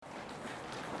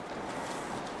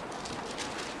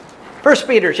1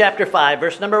 Peter chapter 5,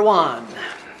 verse number 1.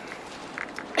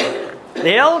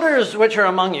 The elders which are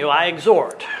among you I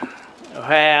exhort, who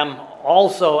am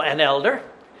also an elder,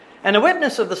 and a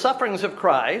witness of the sufferings of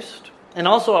Christ, and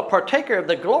also a partaker of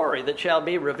the glory that shall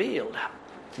be revealed.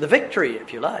 The victory,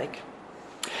 if you like.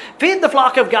 Feed the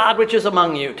flock of God which is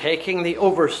among you, taking the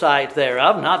oversight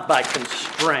thereof, not by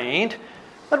constraint,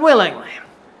 but willingly,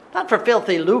 not for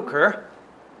filthy lucre,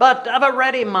 but of a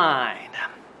ready mind,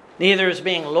 neither as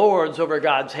being lords over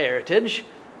God's heritage,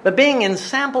 but being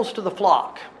ensamples to the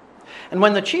flock. And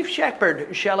when the chief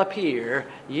shepherd shall appear,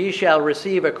 ye shall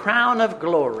receive a crown of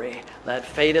glory that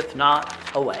fadeth not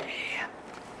away.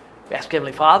 We ask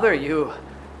Heavenly Father,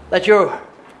 that your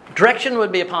direction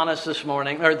would be upon us this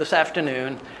morning, or this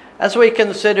afternoon, as we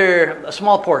consider a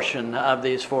small portion of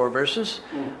these 4 verses.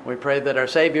 We pray that our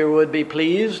Savior would be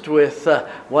pleased with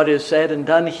what is said and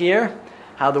done here,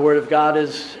 how the Word of God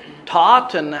is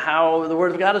taught, and how the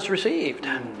Word of God is received.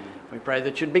 We pray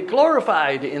that you'd be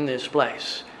glorified in this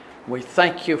place. We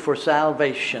thank you for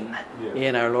salvation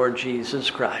in our Lord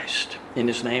Jesus Christ. In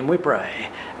His name we pray.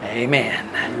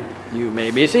 Amen. You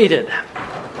may be seated.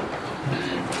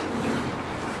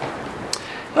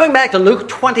 Going back to Luke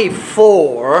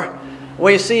 24,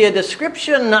 we see a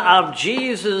description of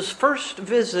Jesus' first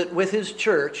visit with His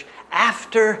church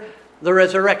after the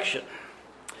resurrection.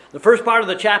 The first part of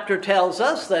the chapter tells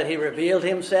us that He revealed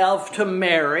Himself to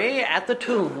Mary at the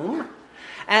tomb,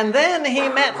 and then He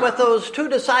met with those 2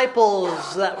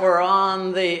 disciples that were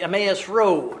on the Emmaus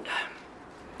Road.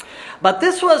 But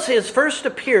this was His first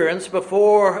appearance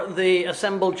before the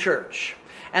assembled church.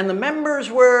 And the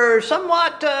members were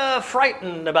somewhat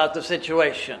frightened about the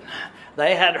situation.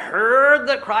 They had heard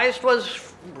that Christ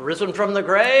was risen from the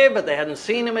grave, but they hadn't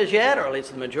seen Him as yet, or at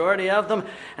least the majority of them,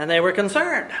 and they were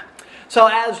concerned. So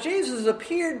as Jesus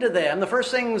appeared to them, the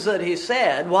first things that He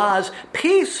said was,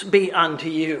 "Peace be unto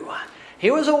you."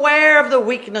 He was aware of the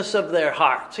weakness of their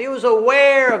hearts. He was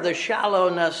aware of the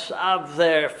shallowness of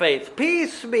their faith.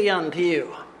 "Peace be unto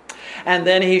you." And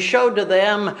then He showed to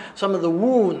them some of the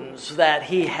wounds that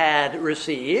He had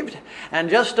received. And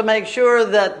just to make sure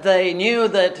that they knew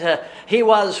that He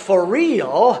was for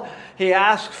real, He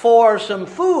asked for some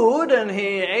food, and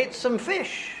He ate some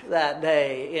fish that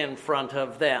day in front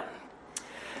of them.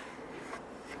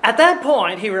 At that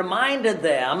point, He reminded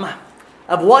them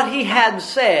of what He had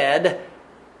said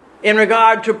in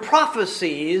regard to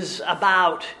prophecies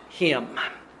about Him.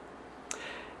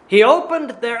 He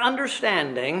opened their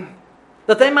understanding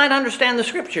that they might understand the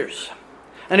Scriptures.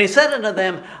 And He said unto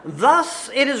them, "Thus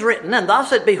it is written, and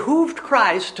thus it behooved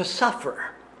Christ to suffer,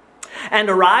 and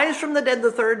arise from the dead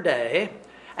the 3rd day,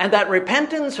 and that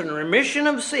repentance and remission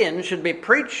of sin should be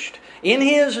preached in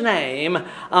His name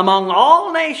among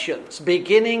all nations,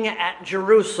 beginning at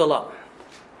Jerusalem.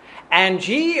 And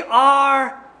ye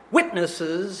are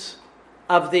witnesses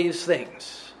of these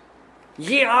things."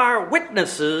 Ye are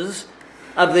witnesses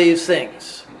of these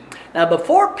things. Now,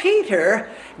 before Peter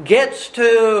gets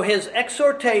to his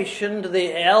exhortation to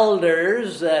the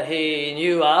elders that he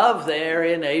knew of there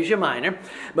in Asia Minor,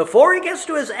 before he gets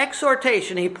to his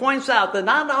exhortation, he points out that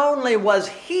not only was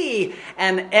he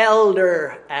an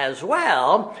elder as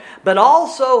well, but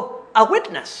also a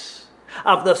witness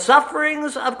of the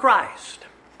sufferings of Christ,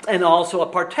 and also a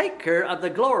partaker of the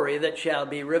glory that shall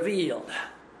be revealed.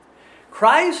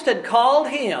 Christ had called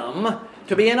him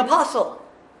to be an apostle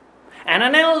and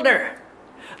an elder,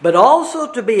 but also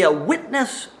to be a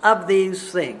witness of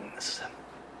these things.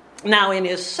 Now, in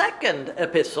his second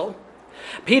epistle,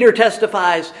 Peter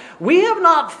testifies, "We have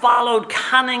not followed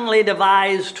cunningly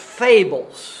devised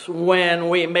fables when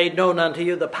we made known unto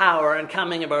you the power and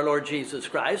coming of our Lord Jesus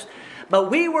Christ,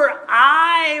 but we were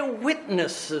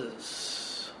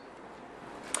eyewitnesses."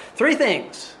 3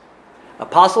 things: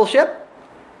 apostleship,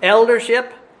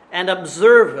 eldership, and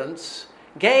observance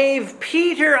gave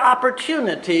Peter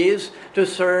opportunities to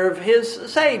serve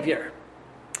his Savior.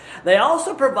 They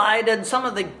also provided some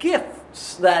of the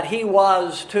gifts that he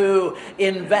was to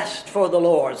invest for the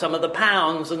Lord, some of the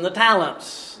pounds and the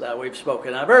talents that we've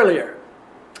spoken of earlier.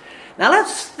 Now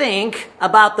let's think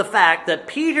about the fact that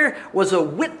Peter was a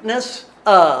witness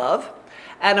of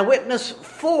and a witness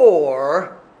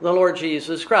for the Lord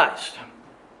Jesus Christ.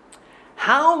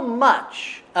 How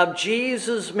much of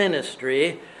Jesus'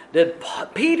 ministry did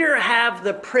Peter have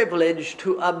the privilege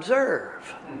to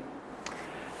observe?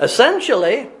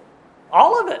 Essentially,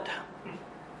 all of it.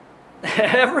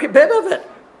 Every bit of it.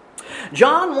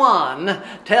 John 1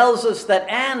 tells us that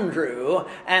Andrew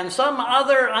and some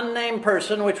other unnamed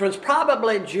person, which was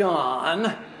probably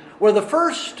John, were the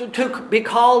first to be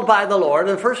called by the Lord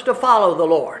and first to follow the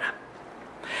Lord.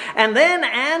 And then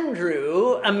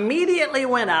Andrew immediately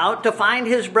went out to find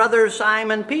his brother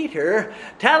Simon Peter,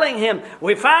 telling him,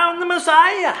 "We found the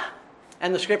Messiah."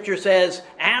 And the scripture says,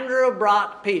 Andrew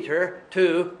brought Peter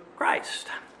to Christ.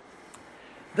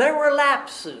 There were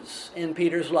lapses in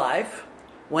Peter's life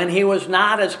when he was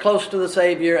not as close to the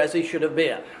Savior as he should have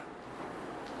been.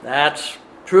 That's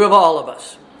true of all of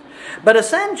us. But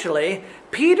essentially,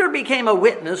 Peter became a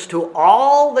witness to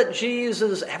all that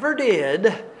Jesus ever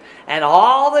did and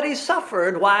all that he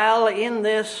suffered while in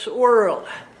this world.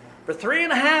 For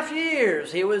 3.5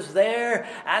 years, he was there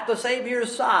at the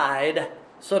Savior's side,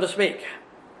 so to speak.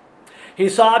 He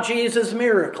saw Jesus'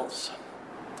 miracles.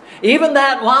 Even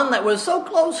that one that was so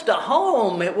close to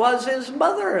home, it was his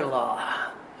mother-in-law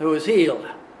who was healed.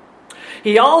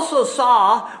 He also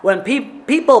saw when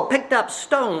people picked up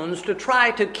stones to try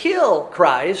to kill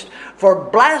Christ for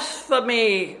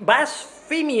blasphemously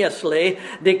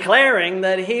declaring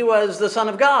that he was the Son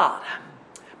of God.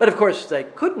 But of course they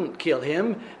couldn't kill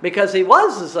him because he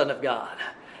was the Son of God.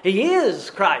 He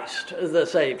is Christ the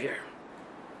Savior.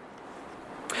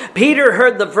 Peter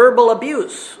heard the verbal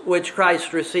abuse which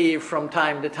Christ received from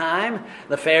time to time.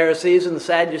 The Pharisees and the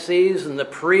Sadducees and the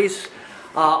priests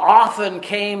often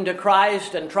came to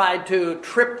Christ and tried to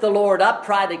trip the Lord up,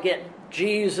 tried to get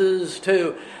Jesus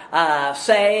to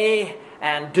say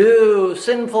and do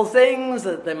sinful things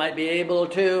that they might be able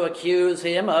to accuse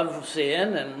him of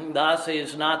sin, and thus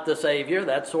he's not the Savior,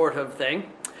 that sort of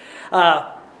thing.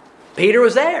 Peter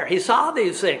was there. He saw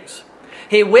these things.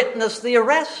 He witnessed the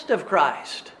arrest of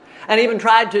Christ and even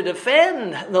tried to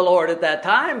defend the Lord at that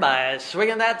time by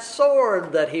swinging that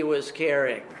sword that he was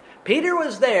carrying. Peter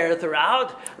was there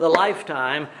throughout the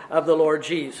lifetime of the Lord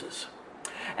Jesus.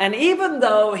 And even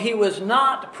though he was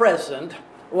not present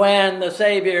when the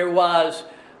Savior was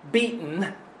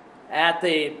beaten at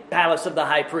the palace of the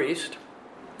high priest,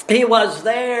 he was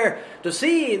there to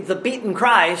see the beaten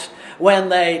Christ when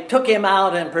they took him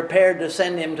out and prepared to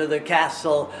send him to the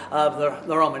castle of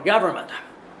the Roman government.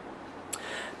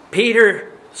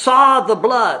 Peter saw the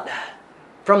blood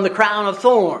from the crown of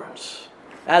thorns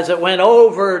as it went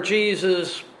over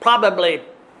Jesus' probably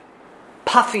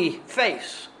puffy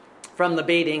face from the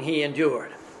beating he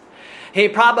endured. He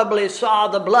probably saw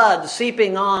the blood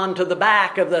seeping onto the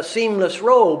back of the seamless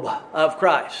robe of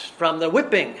Christ from the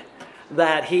whipping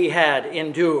that he had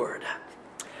endured.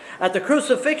 At the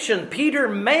crucifixion, Peter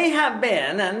may have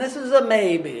been, and this is a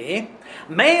maybe,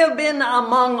 may have been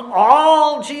among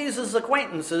all Jesus'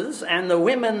 acquaintances and the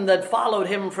women that followed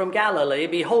him from Galilee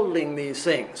beholding these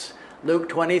things. Luke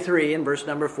 23 and verse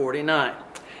number 49.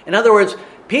 In other words,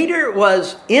 Peter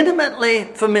was intimately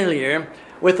familiar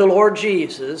with the Lord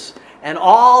Jesus and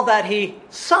all that he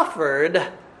suffered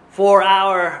for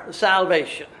our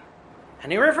salvation.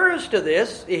 And he refers to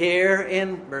this here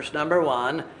in verse number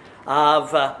 1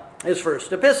 of his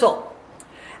first epistle.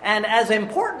 And as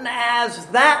important as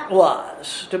that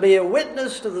was, to be a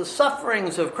witness to the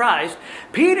sufferings of Christ,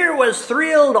 Peter was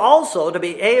thrilled also to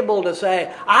be able to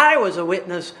say, I was a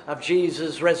witness of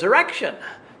Jesus' resurrection.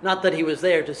 Not that he was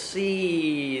there to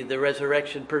see the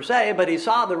resurrection per se, but he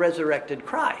saw the resurrected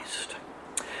Christ.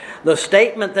 The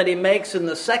statement that he makes in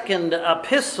the second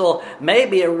epistle may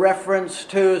be a reference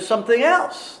to something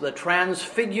else, the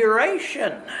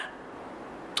transfiguration,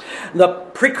 the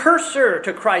precursor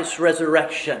to Christ's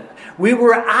resurrection. We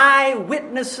were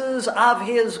eyewitnesses of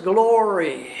his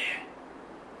glory.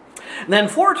 And then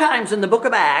 4 times in the book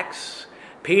of Acts,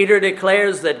 Peter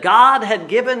declares that God had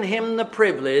given him the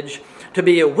privilege to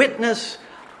be a witness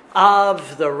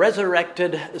of the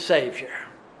resurrected Savior.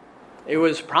 It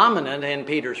was prominent in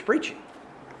Peter's preaching.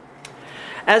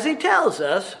 As he tells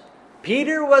us,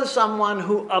 Peter was someone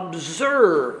who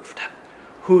observed,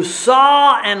 who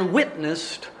saw and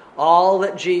witnessed all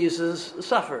that Jesus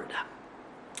suffered.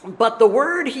 But the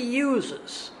word he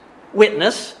uses,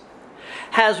 witness,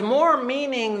 has more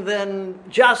meaning than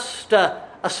just a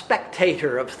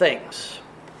spectator of things.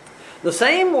 The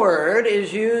same word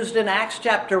is used in Acts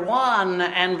chapter 1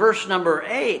 and verse number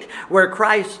 8, where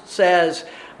Christ says,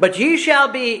 But ye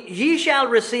shall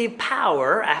receive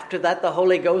power, after that the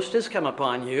Holy Ghost is come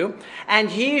upon you,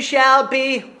 and ye shall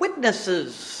be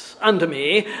witnesses unto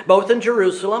me, both in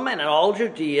Jerusalem and in all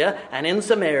Judea and in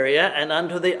Samaria and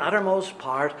unto the uttermost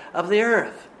part of the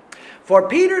earth. For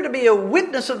Peter to be a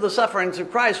witness of the sufferings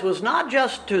of Christ was not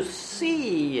just to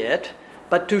see it,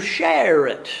 but to share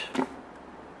it.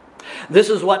 This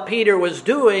is what Peter was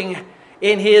doing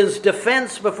in his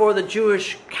defense before the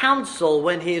Jewish council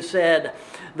when he said,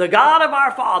 The God of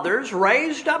our fathers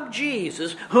raised up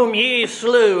Jesus, whom ye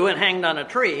slew and hanged on a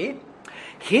tree.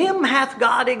 Him hath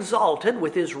God exalted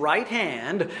with his right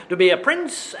hand to be a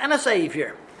prince and a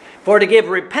savior, for to give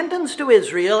repentance to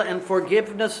Israel and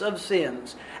forgiveness of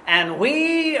sins. And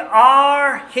we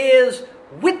are his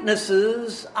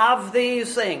witnesses of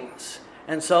these things.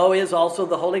 And so is also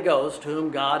the Holy Ghost,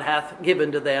 whom God hath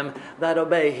given to them that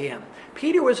obey him.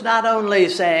 Peter was not only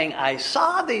saying, I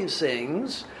saw these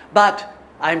things, but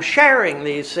I'm sharing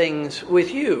these things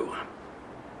with you.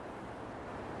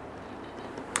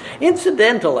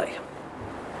 Incidentally,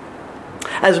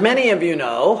 as many of you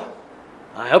know,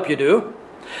 I hope you do,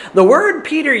 the word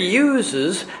Peter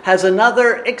uses has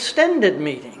another extended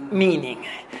meaning.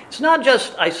 It's not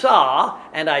just I saw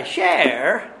and I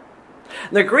share.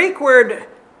 The Greek word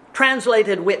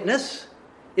translated witness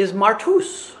is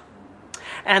martus.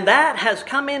 And that has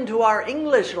come into our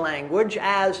English language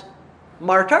as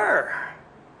martyr.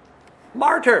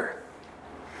 Martyr.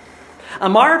 A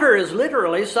martyr is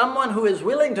literally someone who is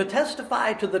willing to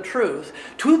testify to the truth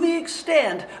to the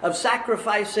extent of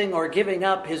sacrificing or giving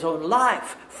up his own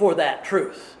life for that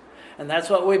truth. And that's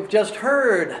what we've just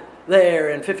heard there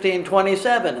in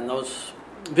 1527 in those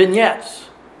vignettes.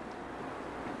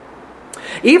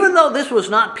 Even though this was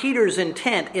not Peter's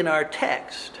intent in our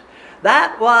text,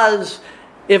 that was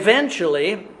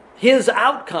eventually his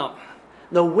outcome,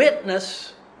 the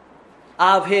witness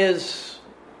of his,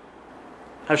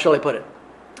 how shall I put it?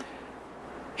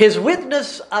 His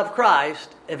witness of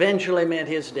Christ eventually meant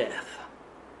his death.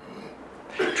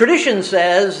 Tradition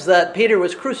says that Peter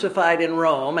was crucified in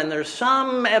Rome, and there's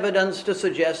some evidence to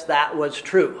suggest that was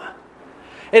true.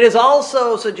 It is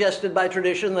also suggested by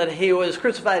tradition that he was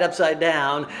crucified upside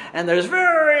down, and there's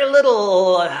very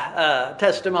little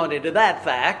testimony to that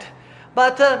fact,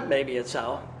 but maybe it's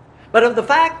so. But of the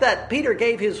fact that Peter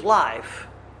gave his life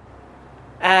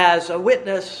as a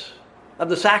witness of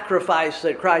the sacrifice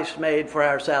that Christ made for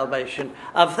our salvation,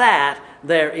 of that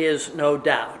there is no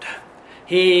doubt.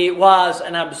 He was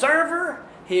an observer,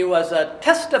 he was a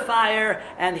testifier,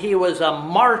 and he was a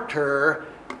martyr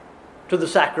to the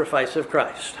sacrifice of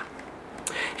Christ.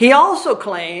 He also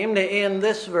claimed in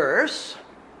this verse,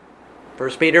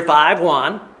 1 Peter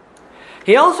 5:1,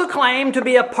 he also claimed to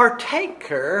be a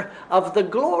partaker of the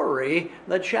glory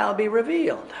that shall be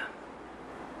revealed.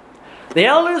 The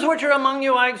elders which are among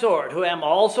you I exhort, who am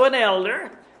also an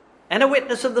elder and a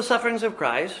witness of the sufferings of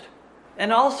Christ,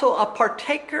 and also a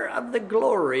partaker of the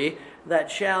glory that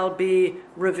shall be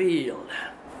revealed.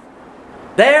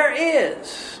 There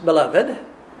is, beloved,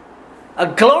 a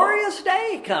glorious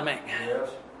day coming. Yes.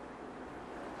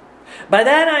 By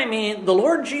that I mean the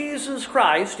Lord Jesus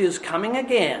Christ is coming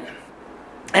again.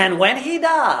 And when he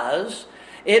does,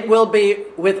 it will be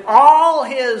with all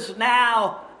his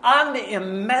now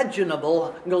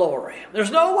unimaginable glory.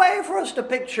 There's no way for us to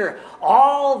picture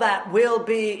all that will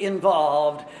be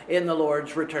involved in the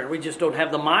Lord's return. We just don't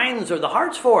have the minds or the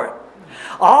hearts for it.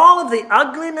 All of the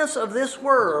ugliness of this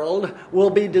world will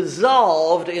be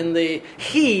dissolved in the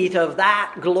heat of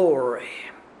that glory.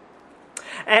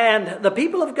 And the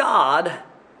people of God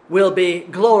will be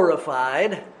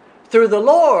glorified through the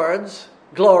Lord's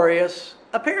glorious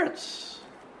appearance.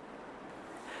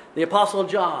 The Apostle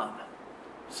John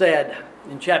said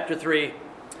in chapter 3,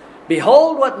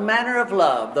 Behold what manner of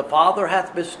love the Father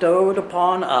hath bestowed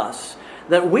upon us,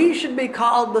 that we should be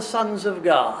called the sons of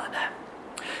God.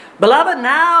 Beloved,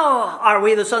 now are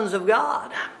we the sons of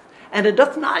God, and it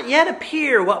doth not yet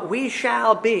appear what we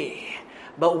shall be.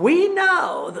 But we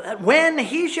know that when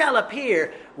he shall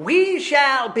appear, we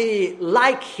shall be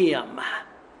like him,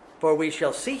 for we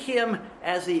shall see him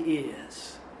as he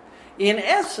is. In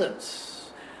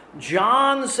essence,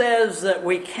 John says that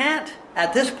we can't,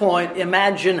 at this point,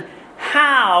 imagine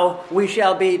how we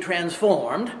shall be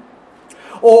transformed,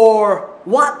 or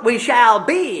what we shall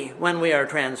be when we are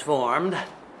transformed,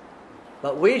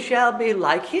 but we shall be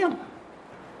like him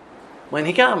when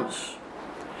he comes.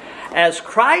 As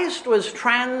Christ was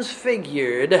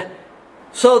transfigured,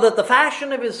 so that the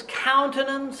fashion of his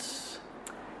countenance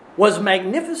was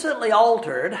magnificently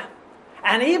altered,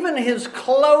 and even his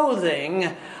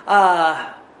clothing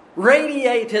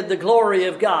radiated the glory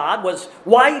of God, was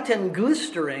white and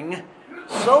glistering,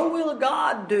 so will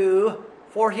God do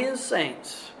for his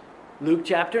saints. Luke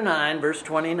chapter 9, verse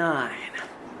 29.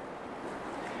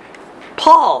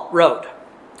 Paul wrote,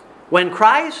 When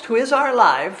Christ, who is our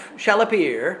life, shall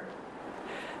appear,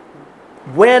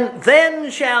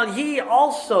 then shall ye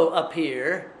also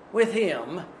appear with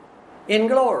him in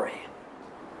glory.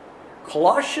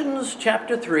 Colossians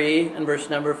chapter 3 and verse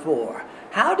number 4.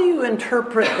 How do you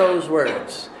interpret those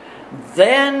words?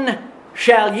 Then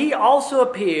shall ye also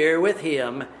appear with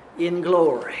him in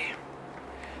glory.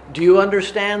 Do you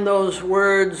understand those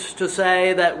words to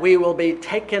say that we will be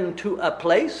taken to a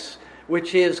place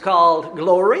which is called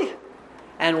glory?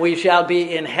 and we shall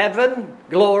be in heaven,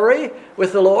 glory,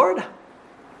 with the Lord?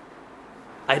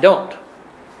 I don't.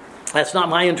 That's not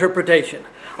my interpretation.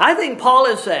 I think Paul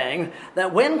is saying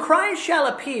that when Christ shall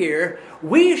appear,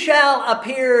 we shall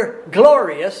appear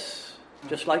glorious,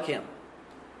 just like him.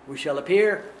 We shall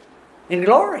appear in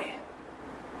glory.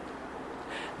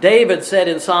 David said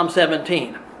in Psalm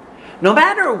 17, no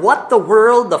matter what the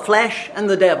world, the flesh, and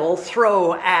the devil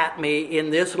throw at me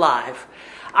in this life,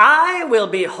 I will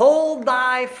behold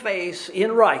thy face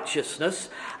in righteousness.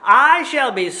 I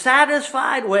shall be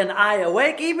satisfied when I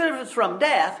awake, even if it's from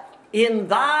death, in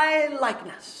thy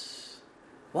likeness.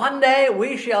 One day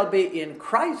we shall be in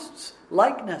Christ's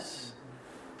likeness.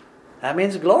 That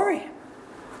means glory.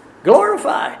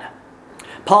 Glorified.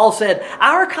 Paul said,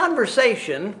 our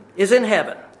conversation is in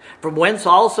heaven, from whence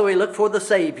also we look for the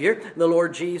Savior, the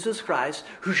Lord Jesus Christ,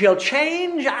 who shall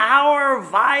change our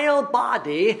vile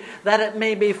body, that it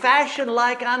may be fashioned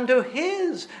like unto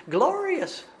his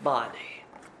glorious body.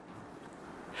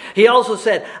 He also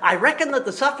said, I reckon that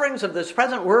the sufferings of this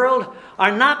present world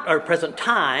are not, or present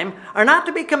time, are not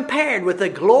to be compared with the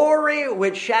glory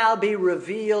which shall be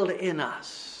revealed in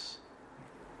us.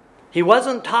 He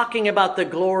wasn't talking about the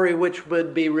glory which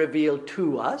would be revealed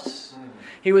to us.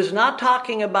 He was not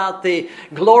talking about the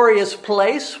glorious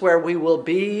place where we will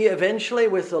be eventually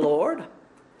with the Lord.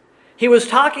 He was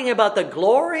talking about the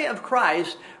glory of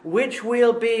Christ which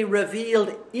will be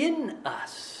revealed in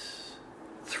us,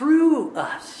 through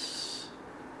us.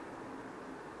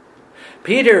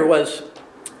 Peter was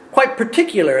quite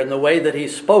particular in the way that he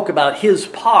spoke about his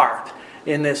part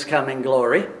in this coming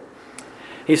glory.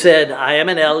 He said, I am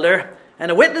an elder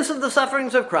and a witness of the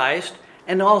sufferings of Christ,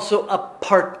 and also a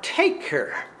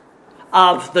partaker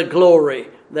of the glory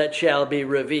that shall be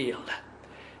revealed.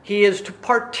 He is to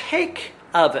partake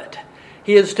of it.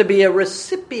 He is to be a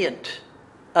recipient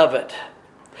of it.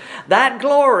 That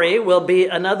glory will be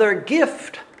another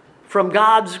gift from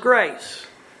God's grace.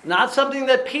 Not something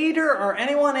that Peter or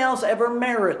anyone else ever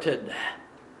merited.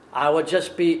 I would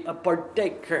just be a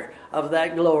partaker of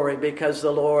that glory because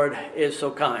the Lord is so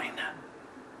kind.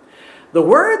 The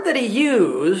word that he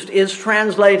used is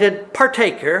translated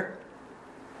partaker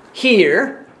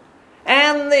here,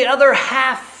 and the other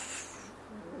half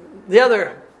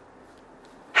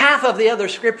of the other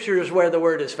scriptures where the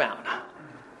word is found.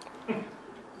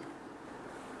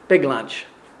 Big lunch.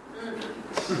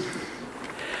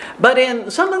 But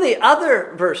in some of the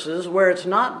other verses where it's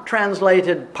not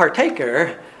translated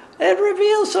partaker, it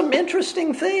reveals some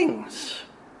interesting things.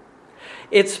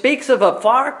 It speaks of a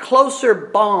far closer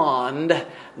bond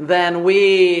than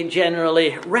we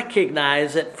generally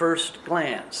recognize at first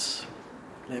glance.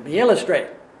 Let me illustrate.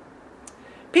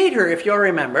 Peter, if you'll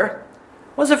remember,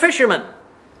 was a fisherman.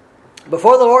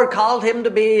 Before the Lord called him to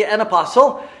be an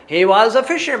apostle, he was a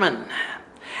fisherman.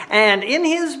 And in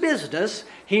his business,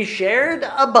 he shared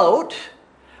a boat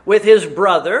with his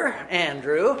brother,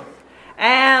 Andrew,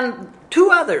 and two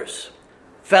others,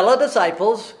 fellow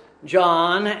disciples,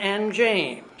 John and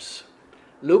James.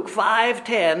 Luke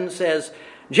 5:10 says,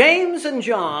 James and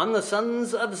John, the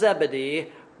sons of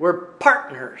Zebedee, were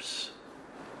partners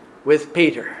with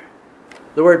Peter.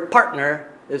 The word partner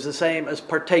is the same as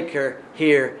partaker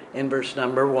here in verse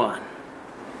number 1.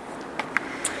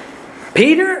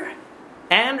 Peter,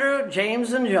 Andrew,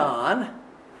 James, and John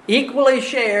equally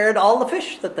shared all the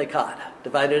fish that they caught,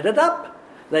 divided it up.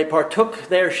 They partook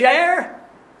their share.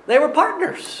 They were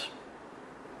partners.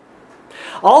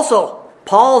 Also,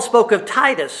 Paul spoke of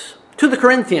Titus to the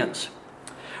Corinthians.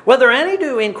 Whether any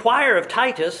do inquire of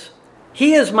Titus,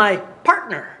 he is my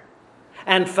partner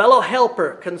and fellow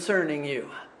helper concerning you.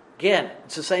 Again,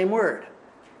 it's the same word.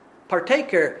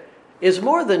 Partaker is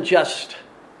more than just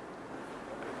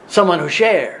someone who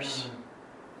shares.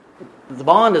 The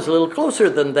bond is a little closer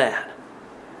than that.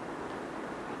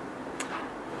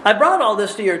 I brought all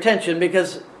this to your attention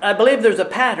because I believe there's a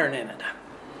pattern in it.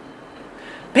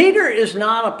 Peter is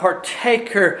not a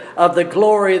partaker of the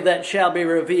glory that shall be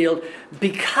revealed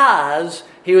because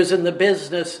he was in the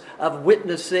business of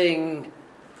witnessing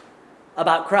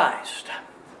about Christ.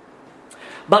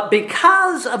 But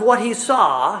because of what he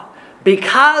saw,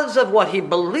 because of what he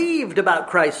believed about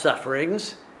Christ's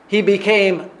sufferings, he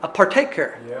became a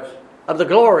partaker of the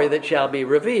glory that shall be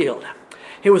revealed.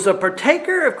 He was a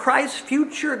partaker of Christ's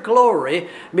future glory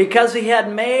because he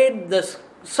had made the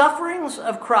sufferings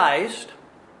of Christ,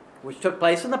 which took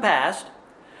place in the past,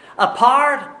 a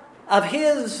part of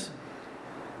his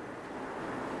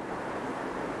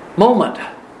moment.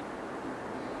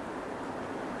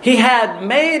 He had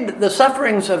made the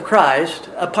sufferings of Christ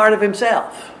a part of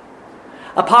himself,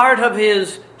 a part of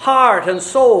his heart and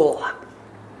soul.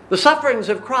 The sufferings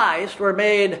of Christ were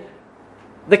made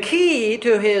the key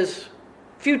to his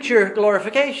future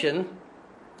glorification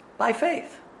by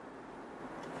faith.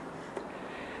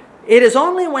 It is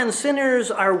only when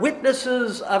sinners are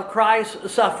witnesses of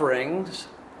Christ's sufferings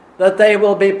that they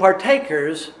will be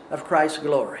partakers of Christ's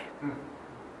glory.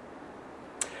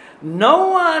 No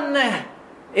one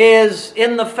is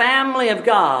in the family of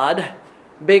God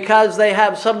because they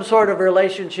have some sort of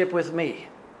relationship with me.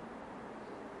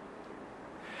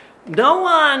 No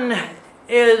one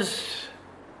is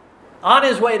on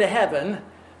his way to heaven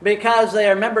because they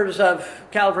are members of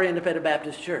Calvary Independent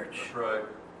Baptist Church. That's right.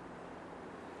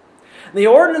 The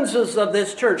ordinances of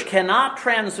this church cannot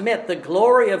transmit the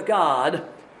glory of God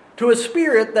to a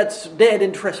spirit that's dead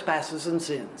in trespasses and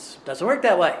sins. It doesn't work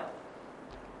that way.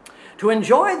 To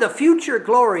enjoy the future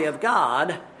glory of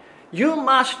God, you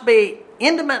must be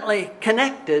intimately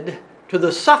connected to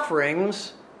the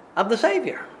sufferings of the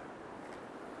Savior.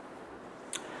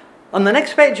 On the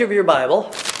next page of your Bible,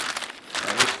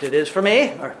 at least it is for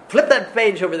me, or flip that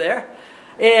page over there,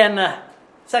 in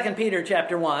 2 Peter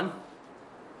chapter 1,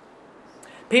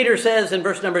 Peter says in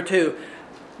verse number 2,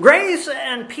 "Grace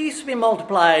and peace be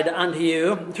multiplied unto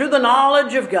you through the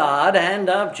knowledge of God and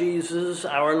of Jesus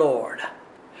our Lord,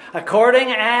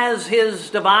 according as his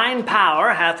divine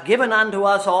power hath given unto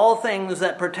us all things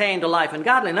that pertain to life and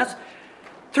godliness,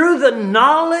 through the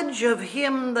knowledge of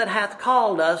him that hath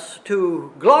called us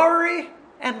to glory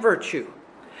and virtue,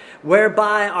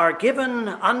 whereby are given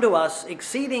unto us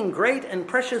exceeding great and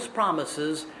precious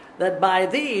promises, that by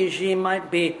these ye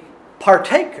might be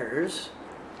partakers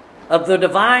of the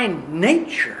divine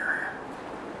nature."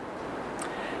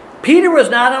 Peter was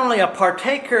not only a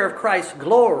partaker of Christ's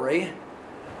glory,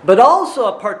 but also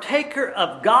a partaker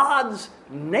of God's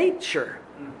nature,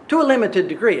 to a limited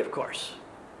degree, of course.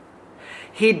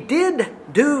 Did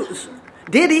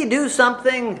he do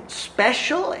something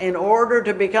special in order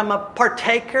to become a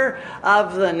partaker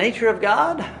of the nature of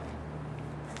God?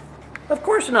 Of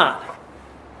course not.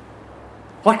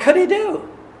 What could he do?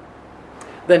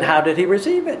 Then how did he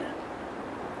receive it?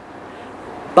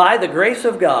 By the grace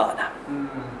of God.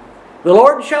 The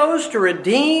Lord chose to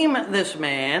redeem this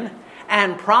man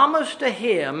and promised to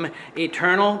him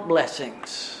eternal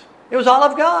blessings. It was all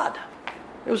of God.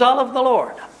 It was all of the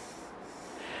Lord.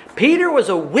 Peter was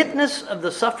a witness of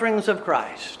the sufferings of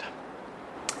Christ.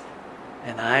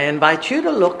 And I invite you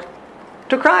to look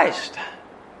to Christ.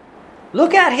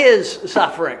 Look at his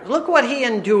sufferings. Look what he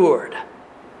endured.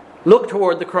 Look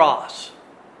toward the cross.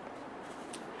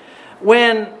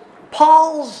 When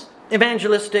Paul's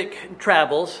evangelistic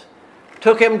travels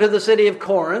took him to the city of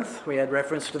Corinth, we had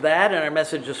reference to that in our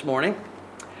message this morning,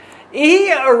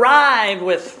 he arrived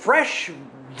with fresh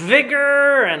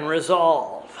vigor and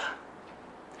resolve.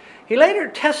 He later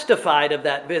testified of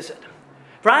that visit.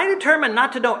 "For I determined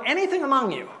not to know anything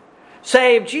among you,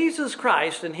 save Jesus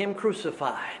Christ and him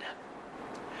crucified."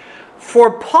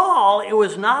 For Paul, it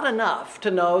was not enough to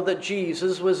know that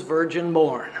Jesus was virgin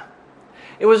born.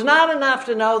 It was not enough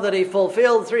to know that he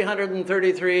fulfilled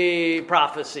 333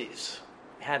 prophecies.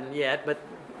 He hadn't yet, but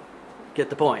get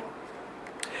the point.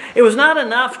 It was not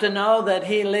enough to know that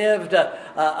he lived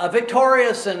a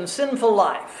victorious and sinful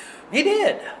life. He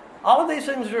did. All of these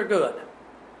things are good.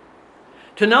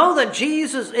 To know that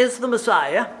Jesus is the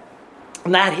Messiah,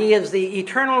 and that he is the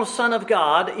eternal Son of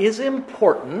God, is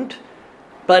important,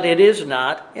 but it is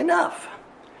not enough.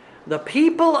 The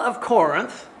people of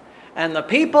Corinth and the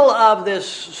people of this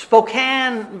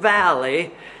Spokane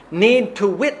Valley need to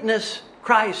witness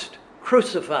Christ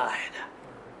crucified.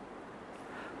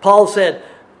 Paul said,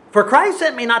 "For Christ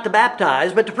sent me not to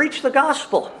baptize, but to preach the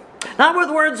gospel, not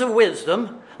with words of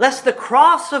wisdom, lest the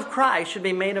cross of Christ should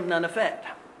be made of none effect.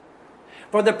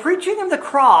 For the preaching of the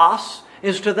cross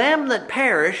is to them that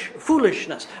perish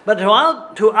foolishness, but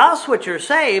to us which are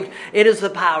saved, it is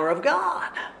the power of God.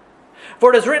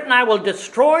 For it is written, I will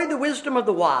destroy the wisdom of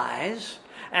the wise,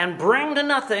 and bring to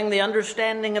nothing the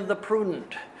understanding of the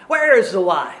prudent." Where is the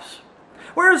wise?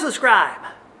 Where is the scribe?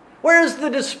 Where is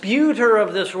the disputer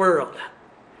of this world?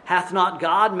 Hath not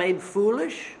God made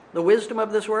foolish the wisdom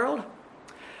of this world?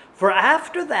 For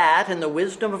after that, in the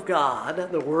wisdom of God,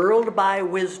 the world by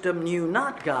wisdom knew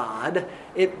not God.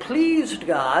 It pleased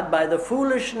God by the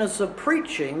foolishness of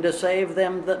preaching to save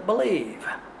them that believe.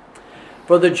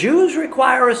 For the Jews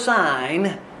require a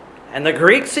sign, and the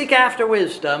Greeks seek after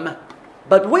wisdom,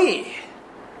 but we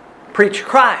preach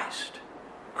Christ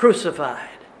crucified.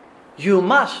 You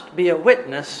must be a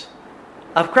witness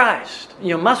of Christ.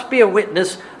 You must be a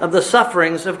witness of the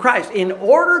sufferings of Christ. In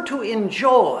order to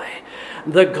enjoy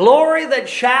the glory that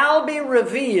shall be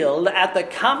revealed at the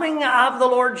coming of the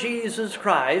Lord Jesus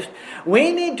Christ,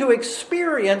 we need to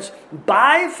experience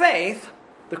by faith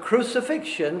the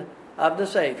crucifixion of the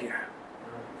Savior.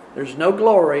 There's no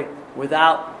glory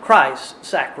without Christ's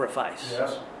sacrifice.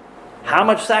 Yes. How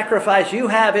much sacrifice you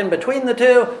have in between the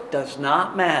two does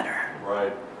not matter.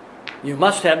 Right. You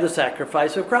must have the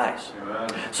sacrifice of Christ. Amen.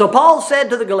 So Paul said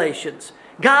to the Galatians,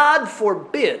 God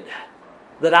forbid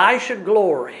that I should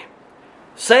glory,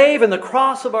 save in the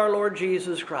cross of our Lord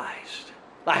Jesus Christ,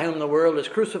 by whom the world is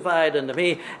crucified unto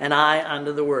me, and I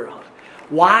unto the world.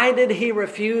 Why did he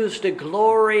refuse to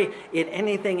glory in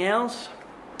anything else?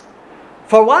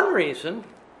 For one reason,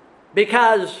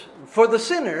 because for the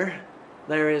sinner,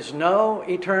 there is no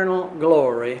eternal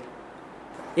glory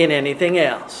in anything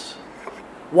else.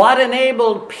 What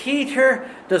enabled Peter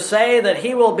to say that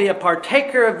he will be a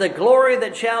partaker of the glory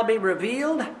that shall be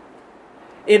revealed?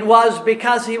 It was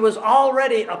because he was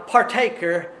already a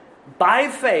partaker by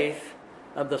faith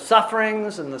of the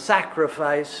sufferings and the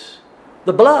sacrifice,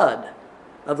 the blood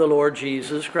of the Lord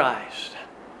Jesus Christ.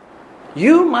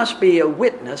 You must be a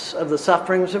witness of the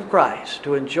sufferings of Christ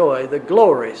to enjoy the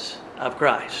glories of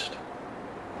Christ.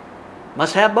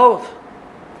 Must have both.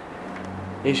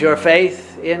 Is your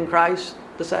faith in Christ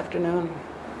this afternoon?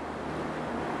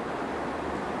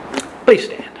 Please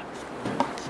stand.